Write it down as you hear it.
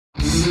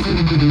Hello,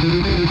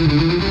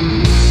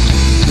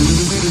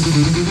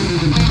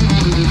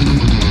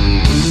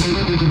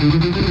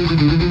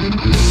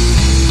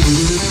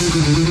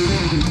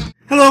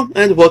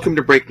 and welcome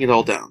to Breaking It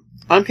All Down.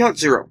 I'm Count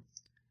Zero.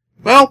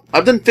 Well,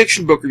 I've done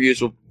fiction book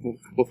reviews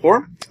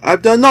before.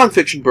 I've done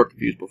non-fiction book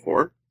reviews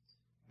before.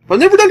 But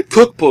I've never done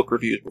cookbook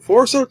reviews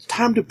before, so it's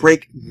time to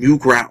break new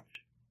ground.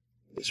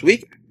 This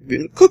week, I'm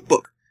reviewing a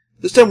cookbook.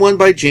 This time one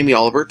by Jamie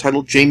Oliver,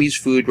 titled Jamie's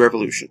Food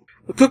Revolution.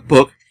 The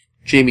cookbook,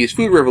 Jamie's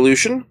Food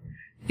Revolution,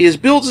 is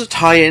billed as a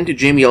tie-in to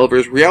Jamie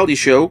Oliver's reality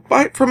show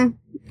from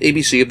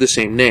ABC of the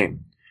same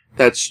name.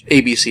 That's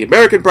ABC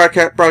American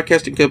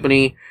Broadcasting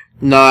Company,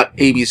 not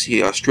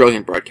ABC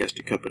Australian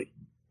Broadcasting Company.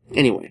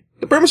 Anyway,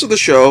 the premise of the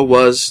show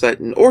was that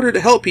in order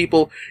to help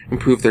people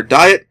improve their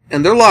diet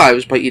and their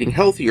lives by eating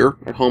healthier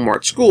at home or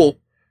at school,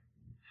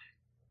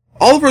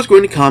 Oliver is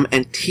going to come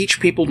and teach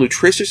people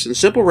nutritious and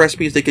simple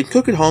recipes they can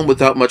cook at home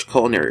without much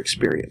culinary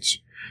experience.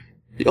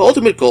 The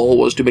ultimate goal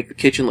was to make the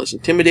kitchen less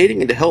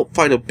intimidating and to help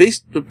fight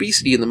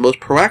obesity in the most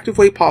proactive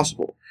way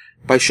possible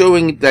by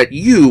showing that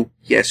you,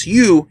 yes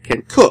you,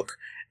 can cook.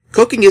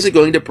 Cooking isn't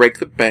going to break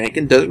the bank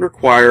and doesn't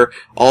require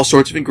all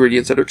sorts of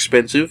ingredients that are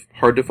expensive,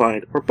 hard to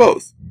find, or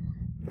both.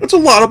 It's a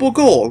laudable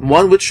goal, and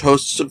one which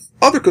hosts of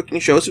other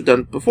cooking shows have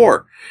done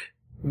before.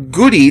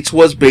 Good Eats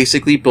was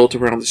basically built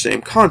around the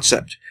same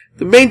concept.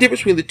 The main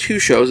difference between the two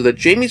shows is that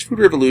Jamie's Food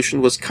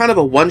Revolution was kind of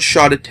a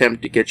one-shot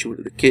attempt to get you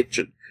into the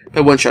kitchen.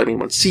 By one shot, I mean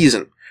one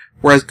season.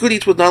 Whereas Good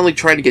Eats was not only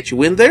trying to get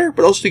you in there,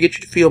 but also to get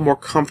you to feel more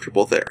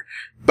comfortable there,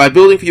 by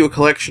building for you a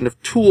collection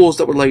of tools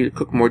that would allow you to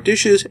cook more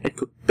dishes and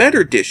cook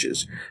better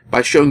dishes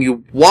by showing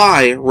you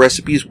why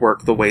recipes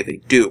work the way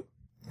they do.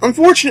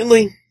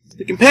 Unfortunately,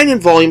 the companion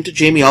volume to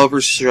Jamie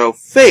Oliver's show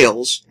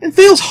fails, and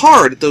fails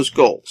hard at those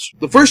goals.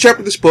 The first chapter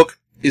of this book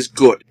is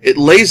good. It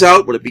lays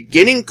out what a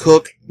beginning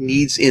cook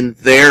needs in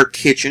their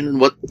kitchen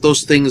and what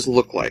those things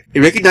look like.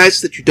 It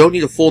recognizes that you don't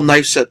need a full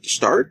knife set to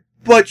start,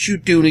 but you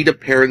do need a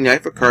paring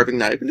knife, a carving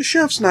knife, and a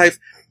chef's knife,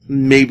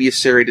 maybe a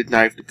serrated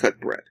knife to cut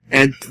bread.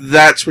 And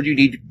that's what you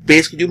need to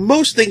basically do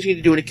most things you need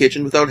to do in a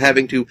kitchen without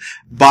having to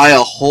buy a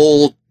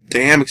whole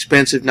damn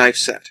expensive knife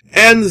set.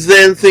 And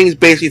then things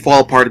basically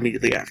fall apart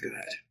immediately after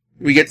that.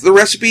 We get to the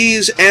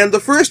recipes, and the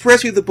first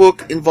recipe of the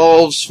book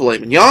involves filet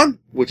mignon,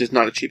 which is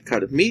not a cheap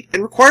cut of meat,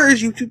 and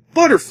requires you to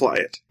butterfly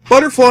it.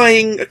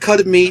 Butterflying a cut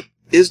of meat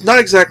is not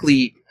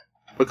exactly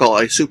what we call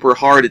a super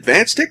hard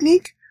advanced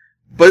technique,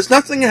 but it's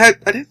not something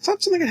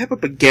I'd have a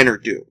beginner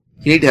do.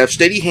 You need to have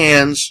steady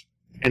hands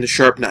and a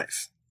sharp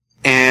knife.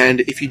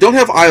 And if you don't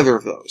have either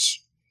of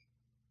those,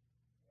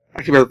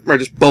 actually, rather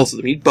just both of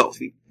them, you need both.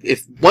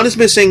 If one is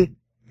missing,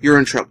 you're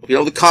in trouble. You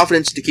don't have the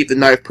confidence to keep the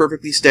knife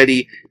perfectly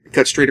steady, to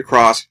cut straight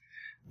across,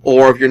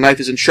 or if your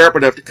knife isn't sharp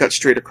enough to cut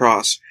straight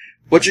across,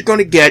 what you're going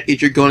to get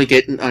is you're going to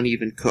get an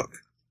uneven cook.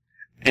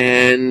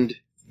 And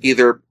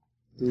either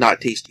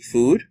not tasty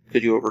food,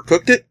 because you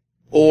overcooked it,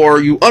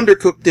 or you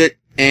undercooked it,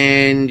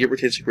 and you're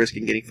potentially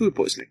risking getting food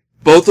poisoning.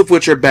 Both of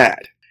which are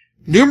bad.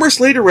 Numerous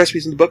later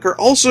recipes in the book are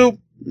also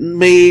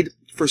made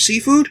for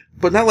seafood,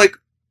 but not like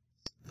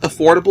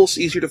affordable,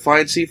 easier to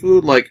find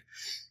seafood, like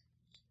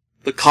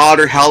the cod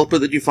or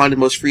halibut that you find in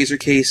most freezer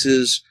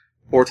cases,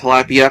 or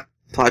tilapia.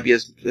 Tilapia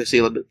I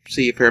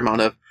see a fair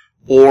amount of.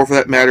 Or, for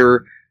that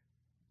matter,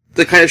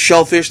 the kind of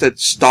shellfish that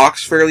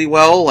stalks fairly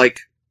well,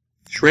 like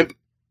shrimp.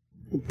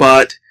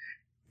 But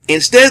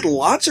instead,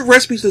 lots of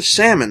recipes of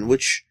salmon,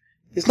 which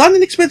is not an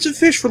inexpensive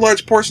fish for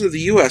large portions of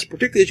the U.S.,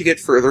 particularly as you get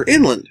further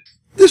inland.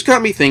 This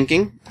got me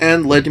thinking,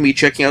 and led to me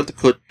checking out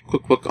the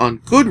cookbook on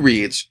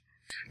Goodreads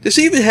to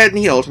see if it had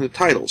any alternate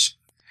titles.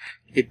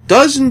 It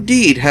does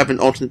indeed have an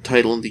alternate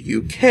title in the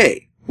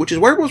UK, which is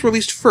where it was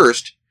released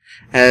first,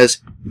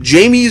 as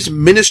Jamie's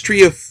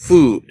Ministry of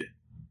Food.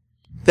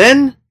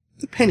 Then,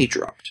 the penny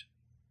dropped.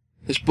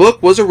 This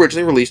book was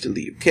originally released in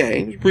the UK,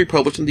 and was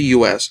republished in the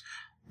US,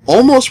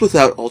 almost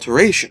without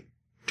alteration,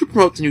 to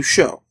promote the new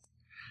show.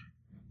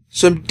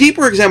 Some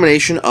deeper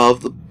examination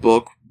of the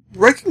book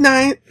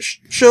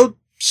showed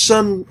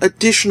some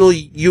additional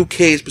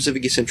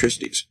UK-specific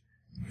eccentricities.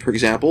 For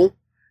example,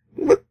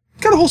 we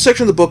got a whole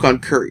section of the book on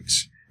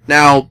curries.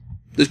 Now,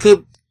 this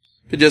could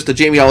be just a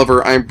Jamie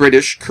Oliver, I'm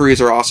British,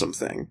 curries are awesome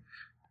thing.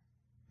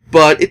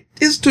 But it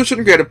is to a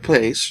certain degree out of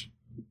place,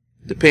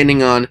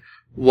 depending on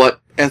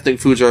what ethnic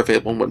foods are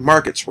available in what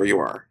markets where you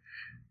are.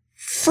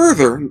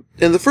 Further,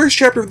 in the first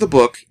chapter of the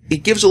book,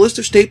 it gives a list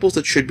of staples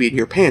that should be in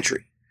your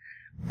pantry.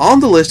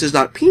 On the list is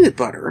not peanut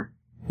butter,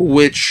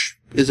 which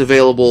is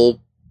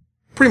available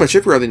pretty much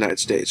everywhere in the United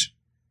States,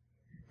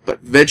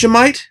 but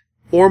Vegemite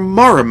or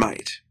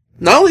Marmite.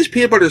 Not only is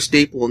peanut butter a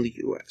staple in the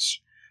U.S.,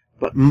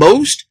 but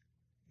most,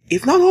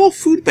 if not all,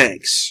 food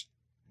banks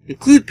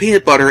include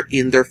peanut butter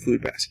in their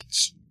food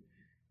baskets.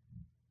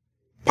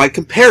 By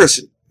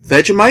comparison,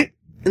 Vegemite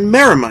and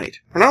Marmite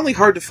are not only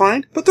hard to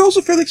find, but they're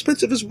also fairly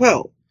expensive as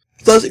well.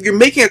 Thus, if you're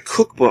making a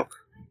cookbook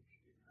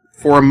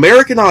for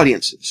American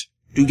audiences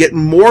to get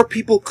more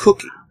people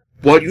cooking,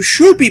 what you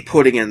should be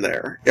putting in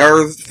there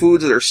are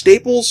foods that are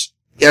staples,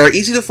 that are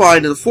easy to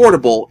find and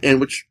affordable, and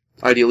which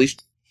ideally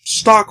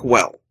stock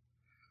well.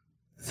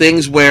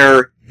 things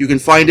where you can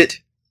find it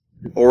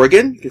in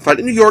Oregon, you can find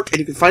it in New York, and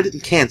you can find it in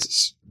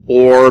Kansas,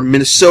 or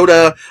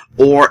Minnesota,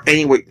 or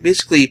anywhere.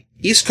 Basically,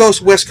 East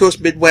Coast, West Coast,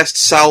 Midwest,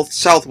 South,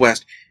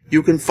 Southwest,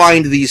 you can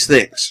find these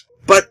things.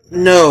 But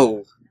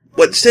no.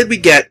 What instead we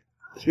get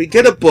is we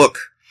get a book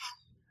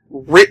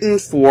written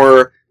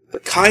for the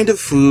kind of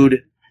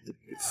food that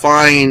you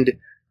find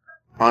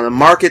on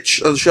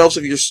the shelves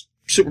of your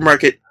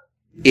supermarket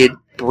in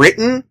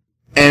Britain,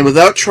 and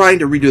without trying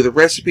to redo the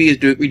recipes,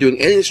 redoing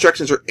any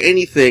instructions or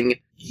anything,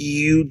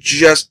 you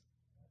just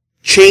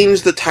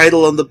change the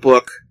title on the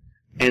book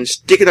and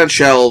stick it on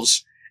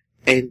shelves,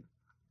 and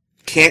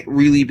can't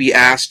really be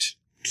asked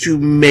to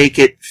make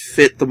it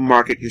fit the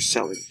market you're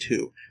selling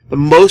to. The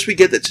most we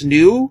get that's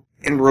new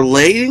and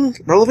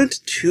relevant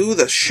to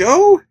the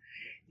show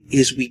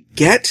is we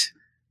get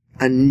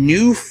a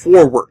new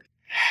foreword.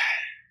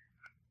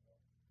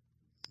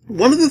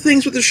 One of the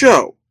things with the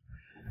show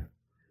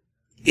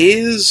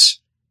is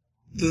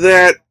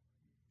that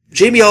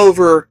Jamie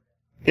Oliver,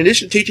 in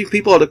addition to teaching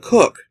people how to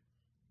cook,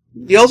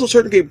 he also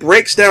certainly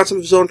breaks down some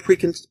of his own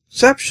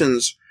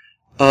preconceptions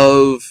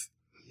of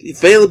the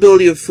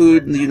availability of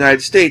food in the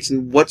United States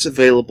and what's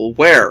available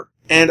where.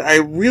 And I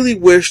really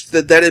wished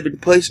that that had been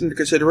placed into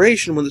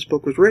consideration when this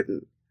book was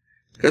written.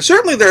 Because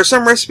certainly there are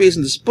some recipes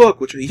in this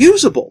book which are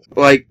usable.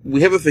 Like,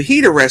 we have a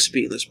fajita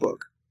recipe in this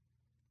book.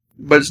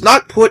 But it's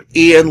not put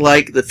in,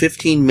 like, the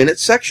 15-minute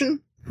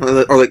section,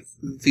 or like,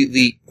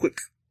 the quick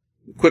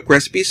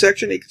recipe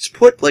section. It's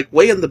put, like,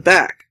 way in the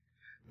back.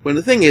 When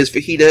the thing is,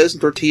 fajitas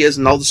and tortillas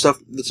and all the stuff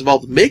that's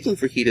involved in making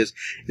fajitas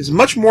is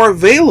much more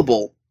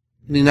available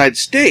in the United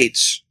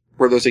States,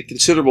 where there's a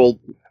considerable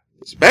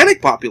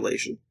Hispanic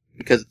population,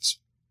 because it's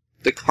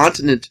the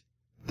continent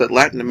that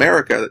Latin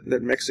America,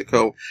 that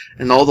Mexico,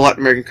 and all the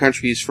Latin American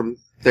countries from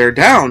there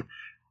down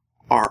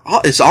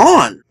is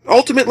on.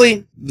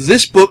 Ultimately,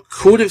 this book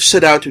could have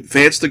set out to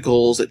advance the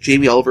goals that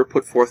Jamie Oliver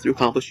put forth to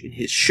accomplish in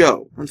his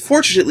show.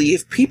 Unfortunately,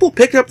 if people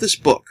pick up this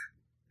book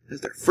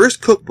as their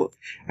first cookbook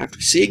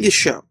after seeing his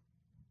show,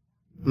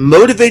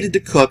 motivated to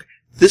cook,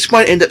 this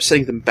might end up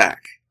setting them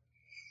back.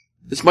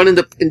 This might end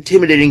up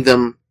intimidating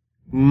them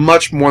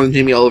much more than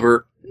Jamie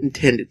Oliver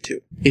intended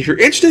to. If you're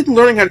interested in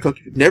learning how to cook,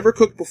 if you've never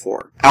cooked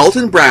before,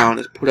 Alton Brown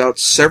has put out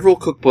several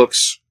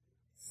cookbooks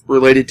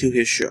related to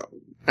his show.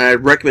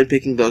 I'd recommend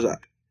picking those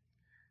up.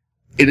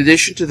 In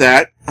addition to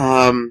that,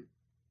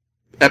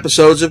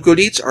 episodes of Good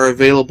Eats are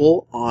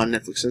available on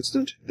Netflix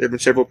Instant. There have been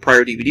several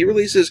prior DVD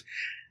releases,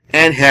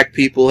 and heck,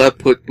 people have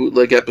put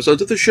bootleg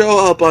episodes of the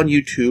show up on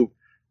YouTube.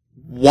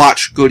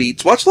 Watch Good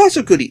Eats. Watch lots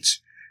of Good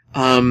Eats.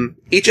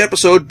 Each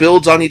episode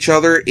builds on each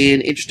other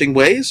in interesting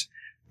ways,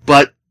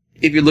 but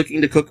if you're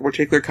looking to cook a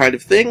particular kind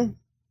of thing,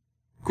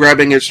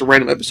 grabbing just a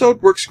random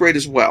episode works great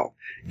as well.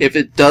 If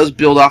it does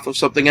build off of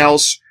something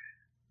else,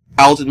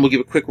 Alton will give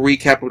a quick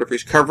recap of whatever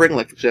he's covering,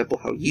 like, for example,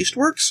 how yeast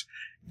works,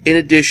 in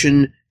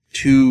addition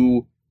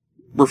to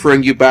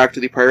referring you back to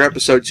the prior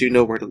episode so you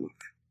know where to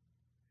look.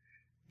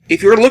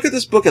 If you're going to look at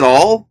this book at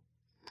all,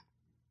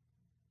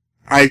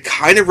 I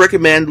kind of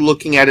recommend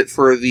looking at it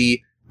for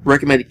the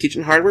recommended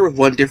kitchen hardware, with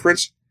one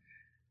difference.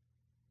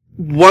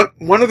 One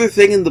other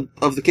thing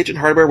of the kitchen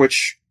hardware,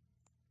 which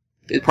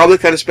is probably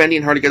kind of spendy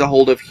and hard to get a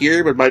hold of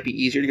here, but might be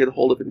easier to get a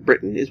hold of in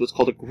Britain, is what's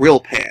called a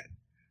grill pan,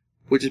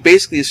 which is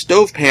basically a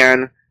stove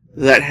pan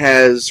that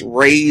has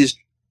raised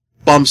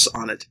bumps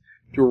on it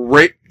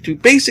to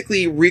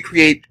basically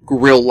recreate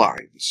grill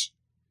lines,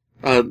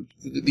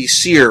 the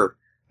sear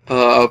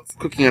of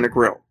cooking on a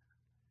grill,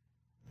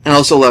 and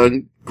also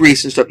allowing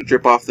grease and stuff to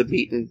drip off the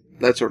meat and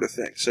that sort of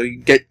thing. So you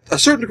get a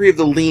certain degree of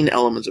the lean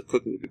elements of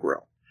cooking with the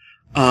grill.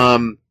 Now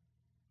in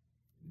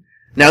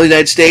the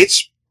United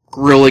States,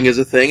 grilling is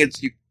a thing.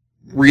 It's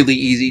really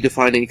easy to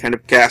find any kind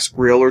of gas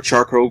grill or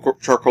charcoal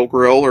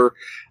grill, or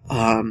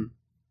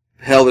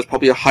hell, there's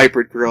probably a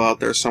hybrid grill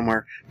out there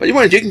somewhere. But you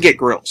can get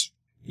grills.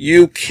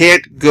 You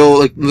can't go,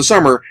 like in the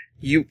summer,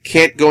 you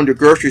can't go into a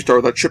grocery store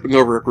without tripping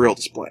over a grill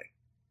display.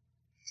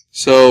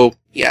 So,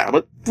 yeah,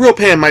 but grill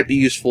pan might be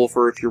useful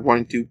for if you're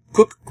wanting to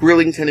cook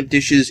grilling kind of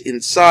dishes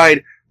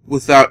inside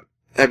without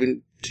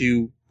having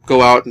to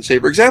go out and say,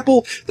 for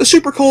example, the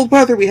super cold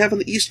weather we have on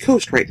the East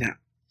Coast right now.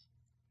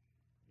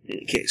 In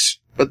any case.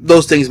 But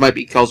those things might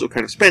be also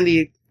kind of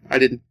spendy. I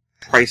didn't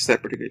price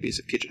that particular piece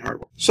of kitchen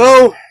hardware.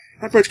 So,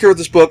 not much care with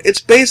this book.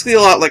 It's basically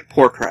a lot like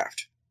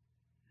Poorcraft.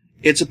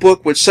 It's a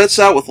book which sets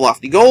out with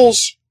lofty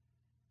goals,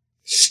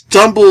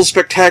 stumbles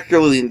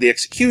spectacularly in the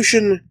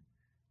execution,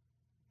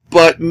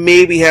 but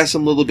maybe has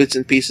some little bits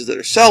and pieces that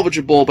are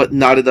salvageable, but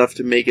not enough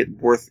to make it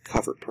worth the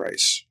cover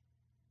price.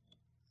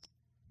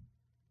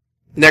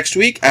 Next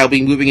week, I'll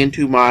be moving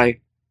into my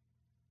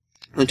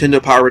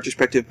Nintendo Power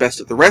Retrospective Best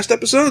of the Rest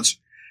episodes,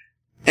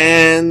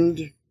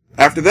 and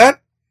after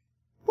that,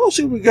 we'll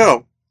see where we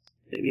go.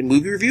 Maybe a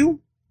movie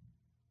review,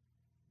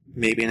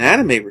 maybe an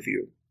anime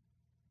review.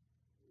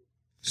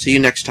 See you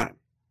next time.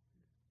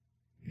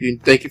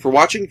 Thank you for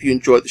watching. If you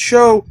enjoyed the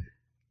show,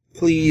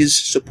 please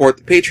support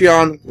the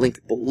Patreon,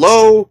 link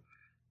below,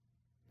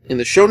 in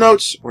the show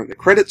notes, or in the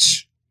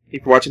credits.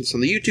 If you're watching this on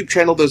the YouTube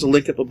channel, there's a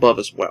link up above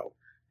as well.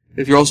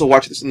 If you're also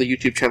watching this on the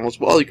YouTube channel as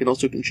well, you can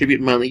also contribute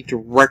money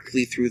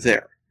directly through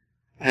there.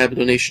 I have a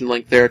donation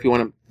link there if you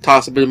want to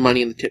toss a bit of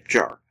money in the tip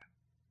jar.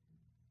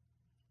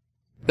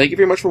 Thank you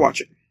very much for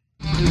watching.